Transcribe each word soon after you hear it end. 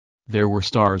There were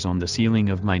stars on the ceiling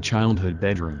of my childhood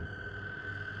bedroom.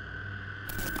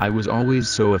 I was always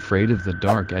so afraid of the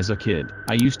dark as a kid.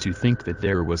 I used to think that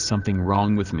there was something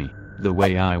wrong with me, the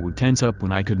way I would tense up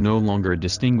when I could no longer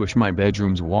distinguish my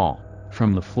bedroom's wall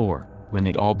from the floor, when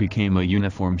it all became a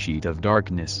uniform sheet of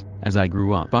darkness. As I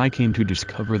grew up, I came to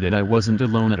discover that I wasn't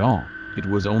alone at all. It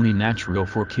was only natural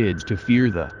for kids to fear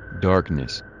the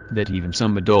darkness, that even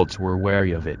some adults were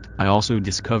wary of it. I also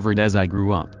discovered as I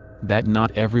grew up, that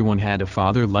not everyone had a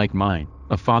father like mine,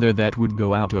 a father that would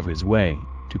go out of his way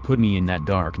to put me in that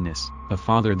darkness, a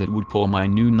father that would pull my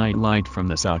new night light from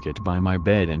the socket by my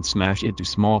bed and smash it to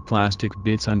small plastic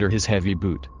bits under his heavy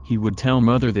boot. He would tell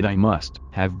mother that I must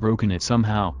have broken it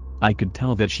somehow. I could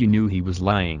tell that she knew he was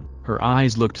lying. Her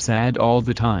eyes looked sad all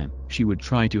the time. She would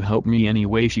try to help me any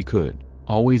way she could,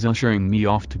 always ushering me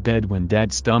off to bed when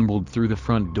Dad stumbled through the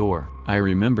front door. I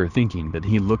remember thinking that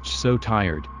he looked so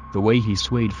tired, the way he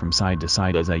swayed from side to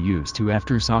side as I used to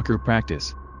after soccer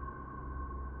practice.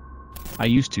 I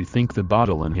used to think the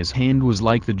bottle in his hand was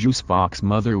like the juice box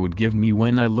mother would give me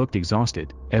when I looked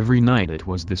exhausted. Every night it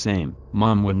was the same.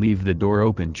 Mom would leave the door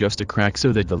open just a crack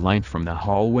so that the light from the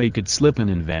hallway could slip in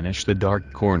and vanish the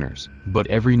dark corners. But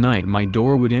every night my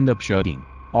door would end up shutting,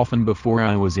 often before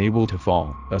I was able to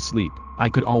fall asleep. I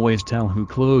could always tell who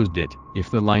closed it, if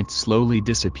the light slowly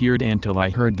disappeared until I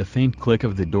heard the faint click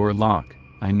of the door lock.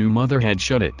 I knew mother had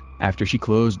shut it. After she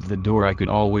closed the door, I could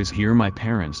always hear my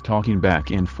parents talking back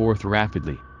and forth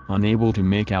rapidly, unable to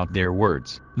make out their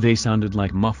words. They sounded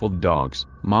like muffled dogs.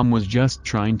 Mom was just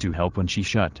trying to help when she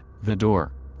shut the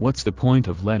door. What's the point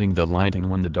of letting the light in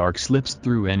when the dark slips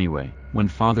through anyway? When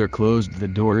father closed the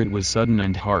door, it was sudden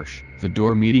and harsh, the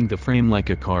door meeting the frame like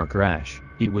a car crash.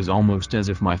 It was almost as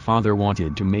if my father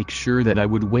wanted to make sure that I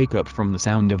would wake up from the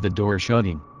sound of the door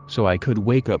shutting, so I could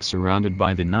wake up surrounded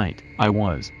by the night. I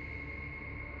was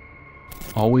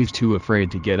always too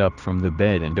afraid to get up from the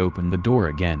bed and open the door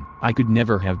again. I could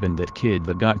never have been that kid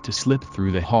that got to slip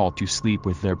through the hall to sleep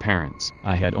with their parents.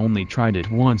 I had only tried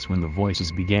it once when the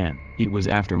voices began. It was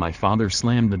after my father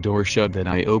slammed the door shut that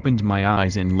I opened my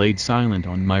eyes and laid silent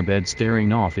on my bed,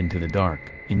 staring off into the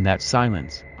dark. In that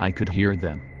silence, I could hear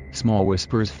them, small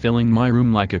whispers filling my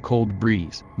room like a cold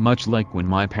breeze. Much like when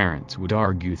my parents would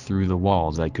argue through the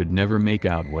walls, I could never make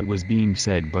out what was being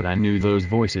said, but I knew those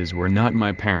voices were not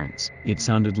my parents. It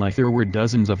sounded like there were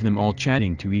dozens of them all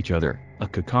chatting to each other, a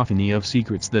cacophony of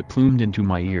secrets that plumed into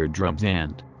my eardrums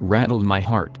and rattled my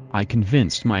heart. I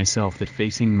convinced myself that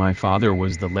facing my father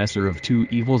was the lesser of two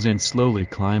evils and slowly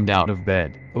climbed out of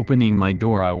bed. Opening my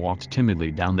door, I walked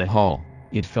timidly down the hall.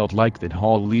 It felt like that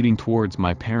hall leading towards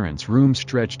my parents' room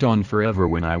stretched on forever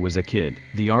when I was a kid,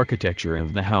 the architecture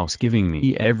of the house giving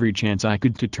me every chance I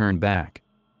could to turn back.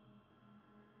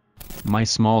 My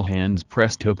small hands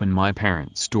pressed open my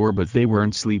parents' door, but they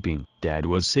weren't sleeping. Dad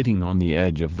was sitting on the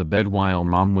edge of the bed while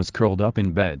Mom was curled up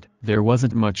in bed. There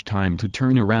wasn't much time to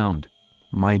turn around,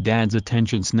 my dad's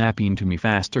attention snapping to me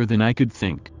faster than I could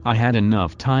think. I had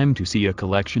enough time to see a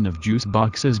collection of juice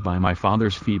boxes by my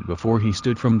father's feet before he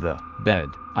stood from the bed.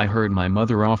 I heard my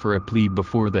mother offer a plea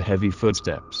before the heavy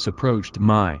footsteps approached.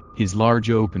 His large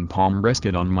open palm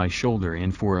rested on my shoulder,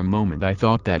 and for a moment I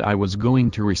thought that I was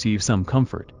going to receive some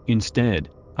comfort. Instead,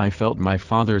 I felt my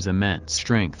father's immense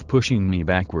strength pushing me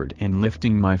backward and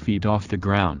lifting my feet off the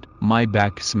ground. My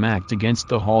back smacked against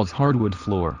the hall's hardwood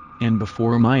floor, and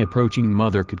before my approaching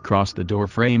mother could cross the door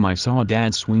frame, I saw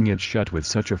Dad swing it shut with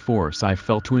such a force I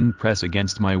felt twin press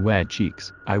against my wet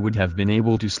cheeks. I would have been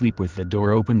able to sleep with the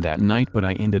door open that night, but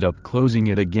I ended up closing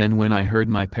it again when I heard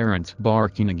my parents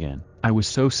barking again. I was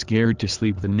so scared to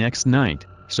sleep the next night,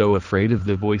 so afraid of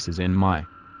the voices in my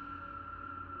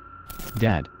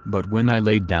dad. But when I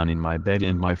laid down in my bed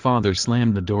and my father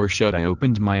slammed the door shut, I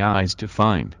opened my eyes to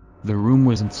find the room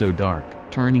wasn't so dark.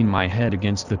 Turning my head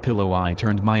against the pillow, I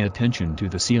turned my attention to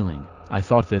the ceiling. I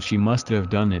thought that she must have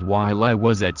done it while I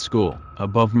was at school.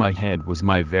 Above my head was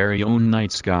my very own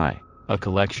night sky, a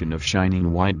collection of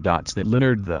shining white dots that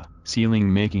littered the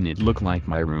ceiling, making it look like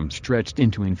my room stretched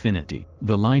into infinity.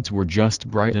 The lights were just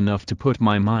bright enough to put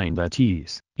my mind at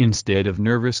ease. Instead of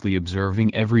nervously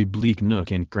observing every bleak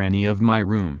nook and cranny of my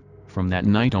room, from that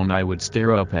night on I would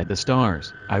stare up at the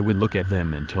stars. I would look at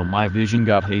them until my vision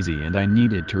got hazy and I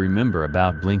needed to remember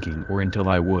about blinking, or until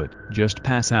I would just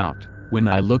pass out. When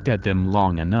I looked at them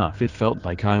long enough, it felt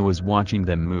like I was watching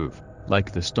them move,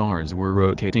 like the stars were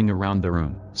rotating around the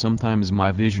room. Sometimes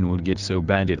my vision would get so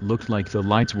bad it looked like the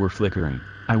lights were flickering.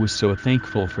 I was so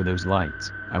thankful for those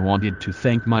lights. I wanted to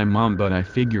thank my mom, but I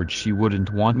figured she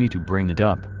wouldn't want me to bring it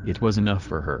up. It was enough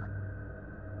for her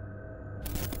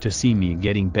to see me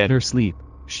getting better sleep.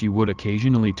 She would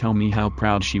occasionally tell me how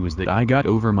proud she was that I got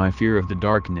over my fear of the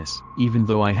darkness. Even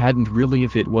though I hadn't really.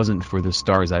 If it wasn't for the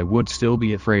stars I would still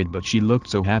be afraid, but she looked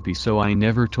so happy, so I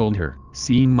never told her.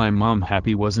 Seeing my mom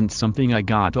happy wasn't something I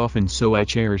got often, so I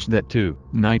cherished that too.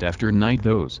 Night after night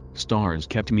those stars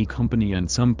kept me company, and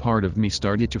some part of me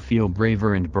started to feel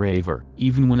braver and braver.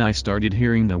 Even when I started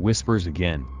hearing the whispers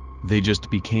again, they just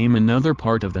became another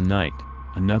part of the night.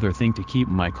 Another thing to keep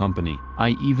my company.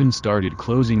 I even started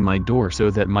closing my door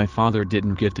so that my father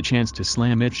didn't get the chance to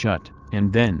slam it shut.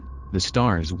 And then, the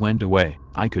stars went away.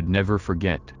 I could never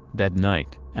forget that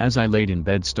night. As I laid in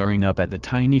bed staring up at the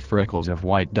tiny freckles of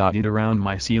white dotted around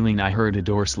my ceiling, I heard a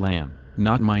door slam.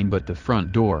 Not mine, but the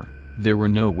front door. There were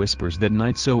no whispers that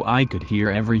night, so I could hear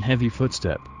every heavy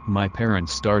footstep. My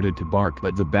parents started to bark,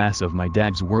 but the bass of my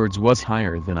dad's words was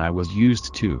higher than I was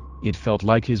used to. It felt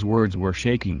like his words were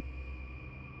shaking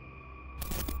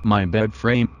my bed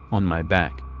frame. On my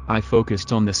back, I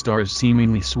focused on the stars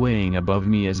seemingly swaying above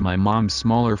me as my mom's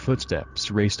smaller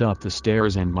footsteps raced up the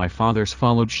stairs and my father's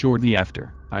followed shortly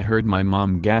after. I heard my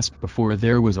mom gasp before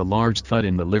there was a large thud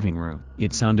in the living room.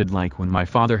 It sounded like when my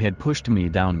father had pushed me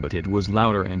down, but it was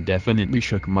louder and definitely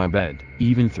shook my bed.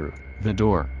 Even through the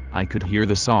door, I could hear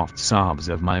the soft sobs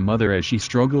of my mother as she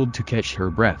struggled to catch her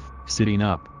breath. Sitting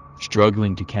up,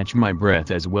 struggling to catch my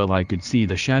breath as well, I could see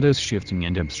the shadows shifting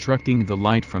and obstructing the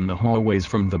light from the hallways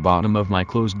from the bottom of my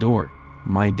closed door.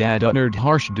 My dad uttered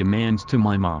harsh demands to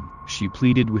my mom. She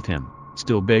pleaded with him,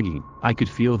 still begging. I could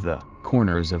feel the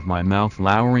corners of my mouth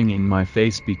lowering and my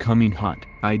face becoming hot.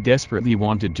 I desperately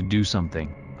wanted to do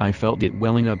something. I felt it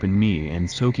welling up in me and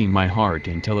soaking my heart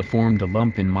until it formed a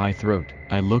lump in my throat.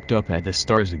 I looked up at the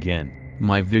stars again,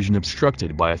 my vision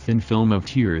obstructed by a thin film of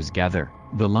tears gather.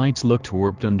 The lights looked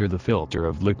warped under the filter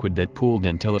of liquid that pooled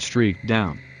until it streaked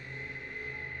down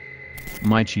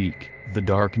my cheek. The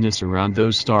darkness around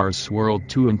those stars swirled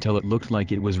too until it looked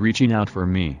like it was reaching out for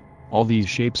me. All these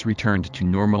shapes returned to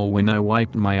normal when I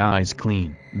wiped my eyes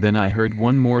clean. Then I heard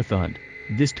one more thud.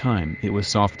 This time it was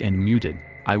soft and muted.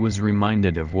 I was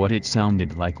reminded of what it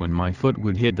sounded like when my foot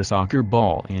would hit the soccer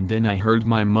ball, and then I heard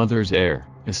my mother's air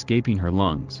escaping her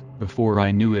lungs. Before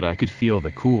I knew it, I could feel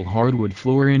the cool hardwood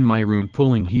floor in my room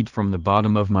pulling heat from the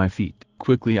bottom of my feet.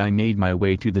 Quickly I made my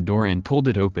way to the door and pulled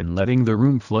it open, letting the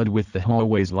room flood with the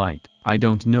hallway's light. I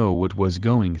don't know what was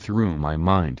going through my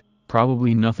mind.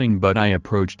 Probably nothing, but I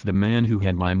approached the man who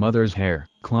had my mother's hair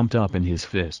clumped up in his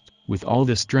fist. With all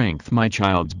the strength my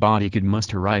child's body could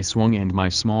muster, I swung and my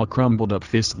small crumbled up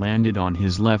fist landed on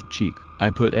his left cheek.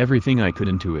 I put everything I could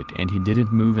into it and he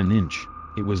didn't move an inch.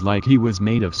 It was like he was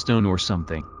made of stone or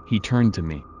something. He turned to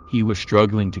me. He was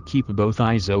struggling to keep both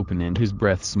eyes open and his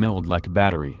breath smelled like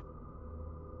battery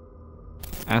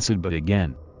acid, but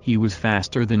again, he was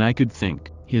faster than I could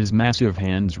think. His massive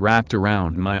hands wrapped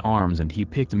around my arms and he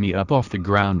picked me up off the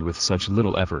ground with such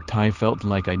little effort I felt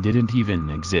like I didn't even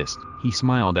exist. He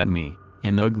smiled at me,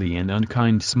 an ugly and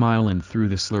unkind smile, and through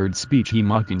the slurred speech he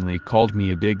mockingly called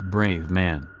me a big brave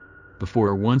man,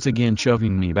 before once again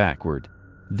shoving me backward.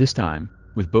 This time,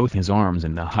 with both his arms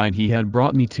and the height he had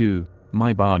brought me to,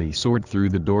 my body soared through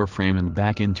the door frame and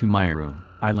back into my room.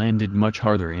 I landed much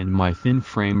harder and my thin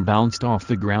frame bounced off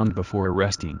the ground before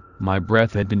resting. My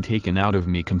breath had been taken out of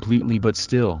me completely, but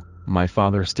still, my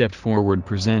father stepped forward,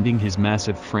 presenting his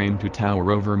massive frame to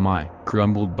tower over my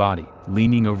crumbled body.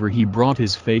 Leaning over, he brought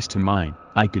his face to mine.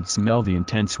 I could smell the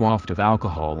intense waft of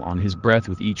alcohol on his breath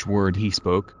with each word he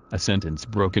spoke, a sentence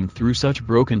broken through such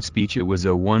broken speech it was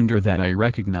a wonder that I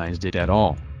recognized it at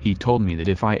all. He told me that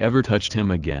if I ever touched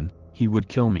him again, he would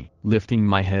kill me. Lifting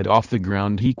my head off the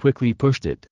ground, he quickly pushed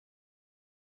it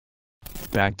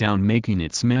back down, making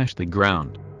it smash the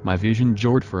ground. My vision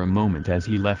jarred for a moment as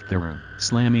he left the room,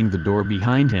 slamming the door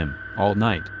behind him. All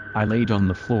night, I laid on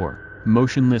the floor,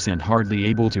 motionless and hardly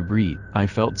able to breathe. I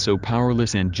felt so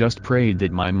powerless and just prayed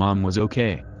that my mom was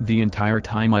okay. The entire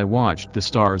time I watched the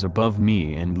stars above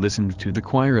me and listened to the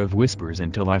choir of whispers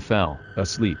until I fell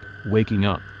asleep. Waking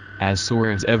up, as sore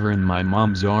as ever in my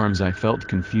mom's arms, I felt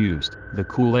confused. The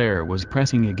cool air was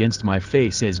pressing against my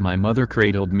face as my mother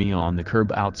cradled me on the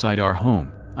curb outside our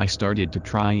home. I started to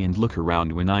try and look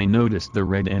around when I noticed the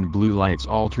red and blue lights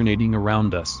alternating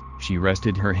around us. She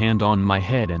rested her hand on my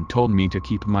head and told me to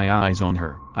keep my eyes on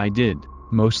her. I did,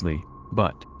 mostly,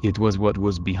 but it was what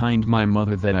was behind my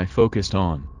mother that I focused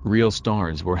on. Real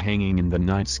stars were hanging in the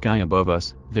night sky above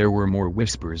us. There were more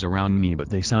whispers around me, but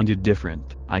they sounded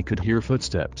different. I could hear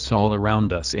footsteps all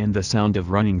around us and the sound of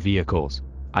running vehicles.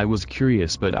 I was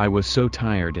curious, but I was so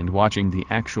tired, and watching the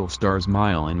actual stars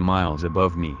mile and miles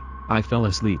above me, I fell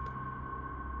asleep,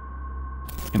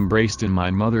 embraced in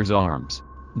my mother's arms.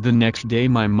 The next day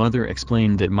my mother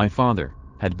explained that my father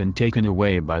had been taken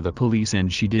away by the police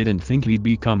and she didn't think he'd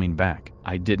be coming back.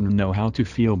 I didn't know how to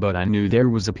feel, but I knew there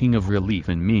was a ping of relief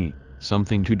in me,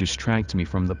 something to distract me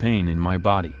from the pain in my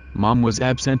body. Mom was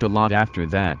absent a lot after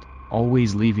that,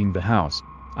 always leaving the house.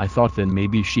 I thought that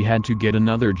maybe she had to get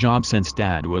another job since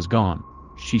Dad was gone.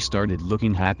 She started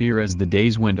looking happier as the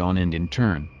days went on, and in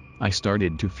turn, I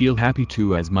started to feel happy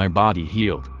too as my body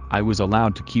healed. I was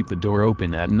allowed to keep the door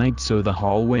open at night so the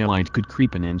hallway light could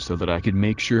creep in so that I could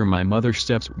make sure my mother's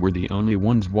steps were the only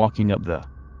ones walking up the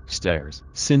stairs.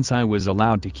 Since I was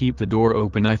allowed to keep the door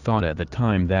open, I thought at the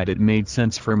time that it made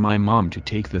sense for my mom to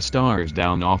take the stars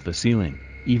down off the ceiling.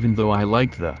 Even though I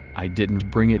liked I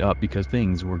didn't bring it up because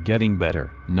things were getting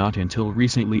better. Not until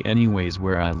recently anyways,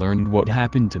 where I learned what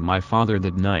happened to my father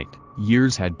that night.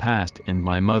 Years had passed and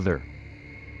my mother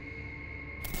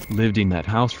lived in that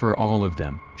house for all of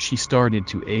them. She started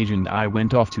to age and I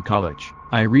went off to college.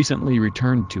 I recently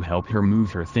returned to help her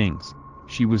move her things.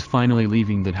 She was finally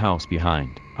leaving that house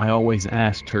behind. I always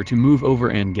asked her to move over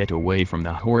and get away from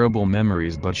the horrible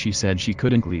memories, but she said she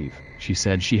couldn't leave. She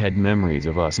said she had memories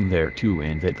of us in there too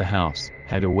and that the house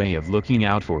had a way of looking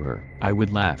out for her. I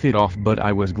would laugh it off, but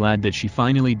I was glad that she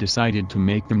finally decided to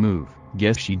make the move.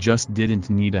 Guess she just didn't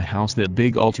need a house that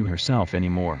big all to herself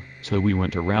anymore. So we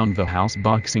went around the house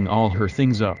boxing all her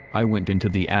things up. I went into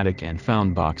the attic and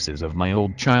found boxes of my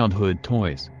old childhood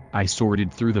toys. I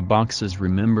sorted through the boxes,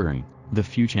 remembering the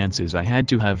few chances I had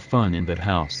to have fun in that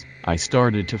house. I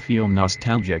started to feel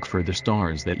nostalgic for the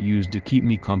stars that used to keep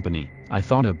me company. I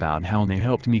thought about how they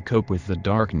helped me cope with the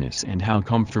darkness and how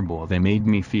comfortable they made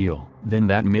me feel. Then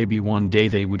that maybe one day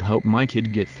they would help my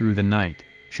kid get through the night,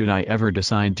 should I ever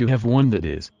decide to have one. That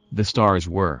is, the stars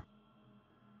were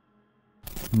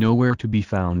nowhere to be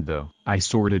found though. I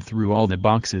sorted through all the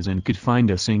boxes and could find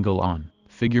a single on.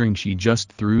 Figuring she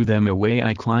just threw them away,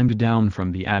 I climbed down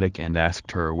from the attic and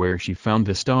asked her where she found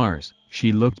the stars.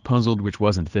 She looked puzzled, which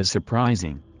wasn't this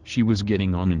surprising. She was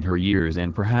getting on in her years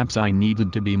and perhaps I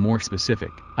needed to be more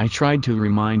specific. I tried to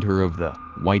remind her of the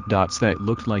white dots that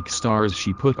looked like stars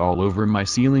she put all over my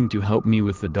ceiling to help me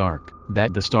with the dark.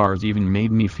 That the stars even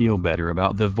made me feel better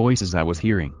about the voices I was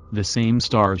hearing. The same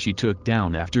stars she took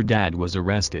down after Dad was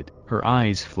arrested. Her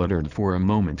eyes fluttered for a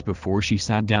moment before she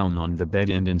sat down on the bed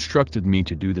and instructed me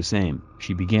to do the same.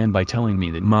 She began by telling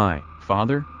me that my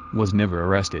father was never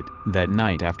arrested. That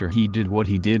night after he did what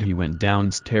he did, he went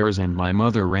downstairs and my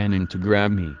mother ran in to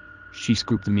grab me. She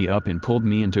scooped me up and pulled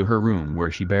me into her room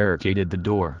where she barricaded the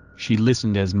door. She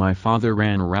listened as my father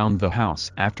ran around the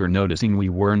house. After noticing we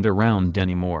weren't around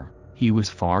anymore, he was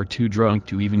far too drunk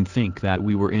to even think that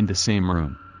we were in the same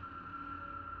room.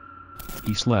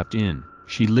 He slept in.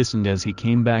 She listened as he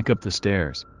came back up the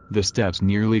stairs, the steps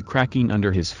nearly cracking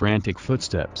under his frantic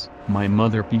footsteps. My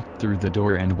mother peeked through the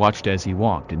door and watched as he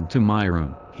walked into my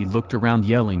room. He looked around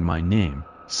yelling my name,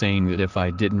 saying that if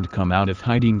I didn't come out of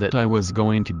hiding that I was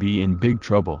going to be in big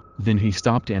trouble. Then he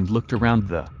stopped and looked around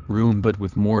the room, but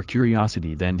with more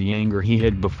curiosity than the anger he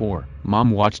had before.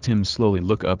 Mom watched him slowly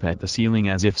look up at the ceiling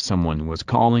as if someone was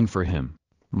calling for him.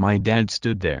 My dad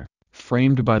stood there,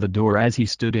 framed by the door, as he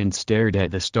stood and stared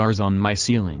at the stars on my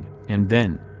ceiling. And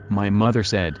then, my mother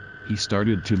said, he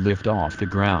started to lift off the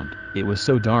ground. It was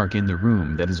so dark in the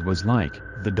room that it was like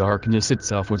the darkness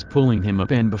itself was pulling him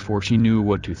up, and before she knew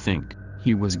what to think,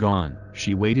 he was gone.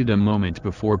 She waited a moment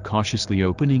before cautiously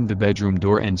opening the bedroom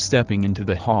door and stepping into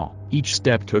the hall. Each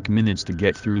step took minutes to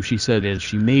get through, she said as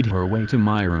she made her way to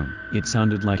my room. It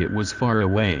sounded like it was far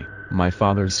away, my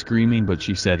father's screaming, but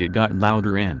she said it got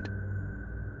louder and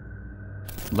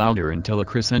louder until it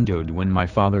crescendoed when my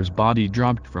father's body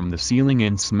dropped from the ceiling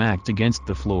and smacked against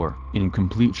the floor. In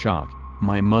complete shock,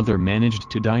 my mother managed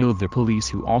to dial the police,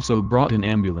 who also brought an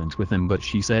ambulance with him, but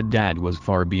she said Dad was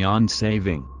far beyond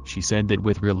saving. She said that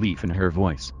with relief in her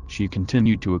voice. She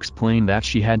continued to explain that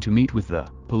she had to meet with the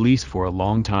police for a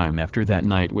long time after that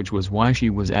night, which was why she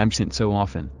was absent so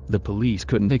often. The police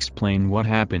couldn't explain what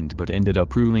happened but ended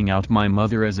up ruling out my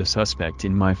mother as a suspect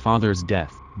in my father's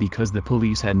death, because the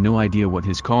police had no idea what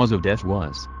his cause of death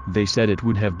was. They said it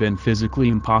would have been physically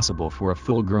impossible for a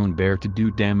full-grown bear to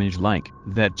do damage like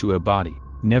that to a body.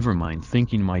 Never mind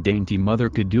thinking my dainty mother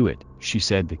could do it. She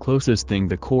said the closest thing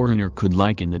the coroner could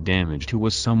liken the damage to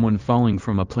was someone falling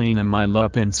from a plane a mile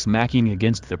up and smacking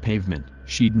against the pavement.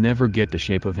 She'd never get the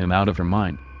shape of him out of her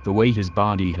mind, the way his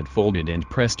body had folded and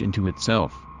pressed into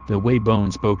itself, the way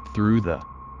bones poked through the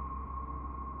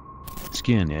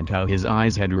skin, and how his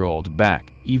eyes had rolled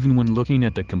back. Even when looking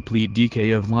at the complete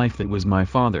decay of life that was my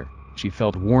father, she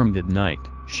felt warm that night.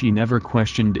 She never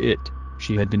questioned it.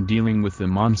 She had been dealing with the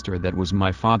monster that was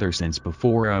my father since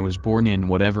before I was born, and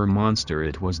whatever monster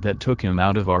it was that took him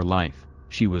out of our life,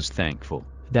 she was thankful.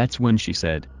 That's when she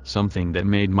said something that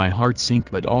made my heart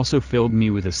sink but also filled me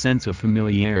with a sense of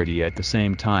familiarity at the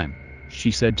same time.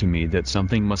 She said to me that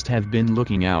something must have been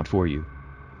looking out for you.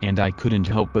 And I couldn't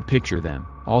help but picture them,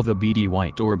 all the beady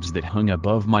white orbs that hung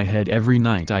above my head every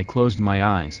night I closed my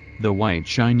eyes, the white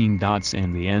shining dots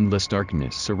and the endless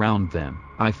darkness around them.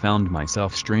 I found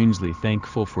myself strangely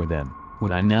thankful for them.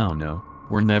 What I now know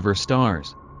were never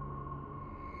stars,